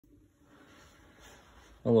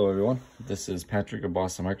Hello everyone, this is Patrick of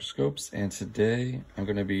Boston Microscopes, and today I'm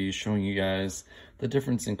going to be showing you guys the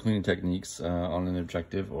difference in cleaning techniques on an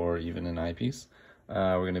objective or even an eyepiece.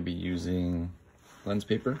 We're going to be using lens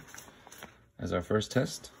paper as our first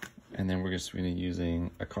test, and then we're just going to be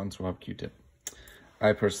using a cotton swab Q-tip.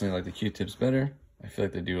 I personally like the Q-tips better. I feel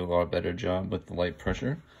like they do a lot better job with the light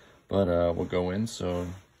pressure, but we'll go in. So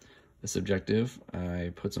this objective,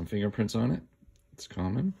 I put some fingerprints on it. It's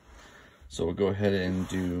common. So we'll go ahead and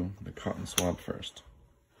do the cotton swab first.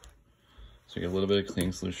 So you get a little bit of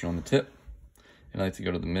cleaning solution on the tip. And I like to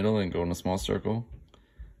go to the middle and go in a small circle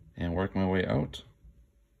and work my way out.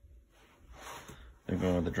 Then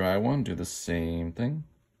go to the dry one, do the same thing.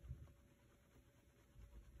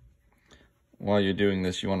 While you're doing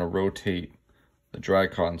this, you want to rotate the dry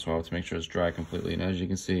cotton swab to make sure it's dry completely. And as you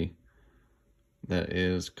can see, that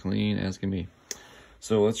is clean as can be.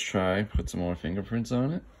 So let's try, put some more fingerprints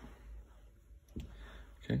on it.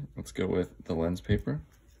 Okay, let's go with the lens paper.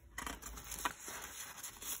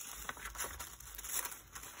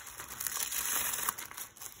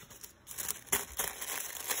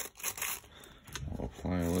 I'll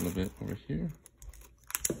apply a little bit over here.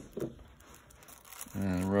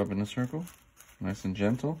 And rub in a circle, nice and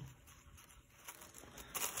gentle.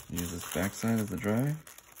 Use this back side of the dry.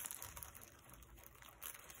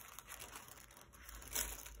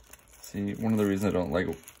 See, one of the reasons I don't like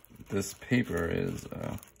this paper is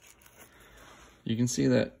you can see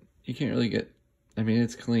that you can't really get, I mean,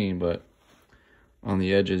 it's clean, but on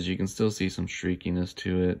the edges you can still see some streakiness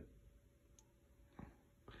to it,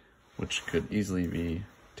 which could easily be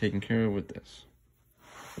taken care of with this.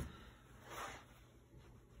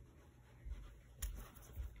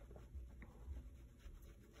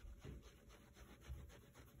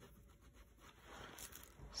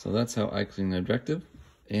 So that's how I clean the objective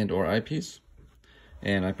and or eyepiece.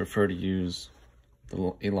 And I prefer to use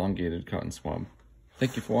the elongated cotton swab.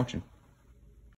 Thank you for watching.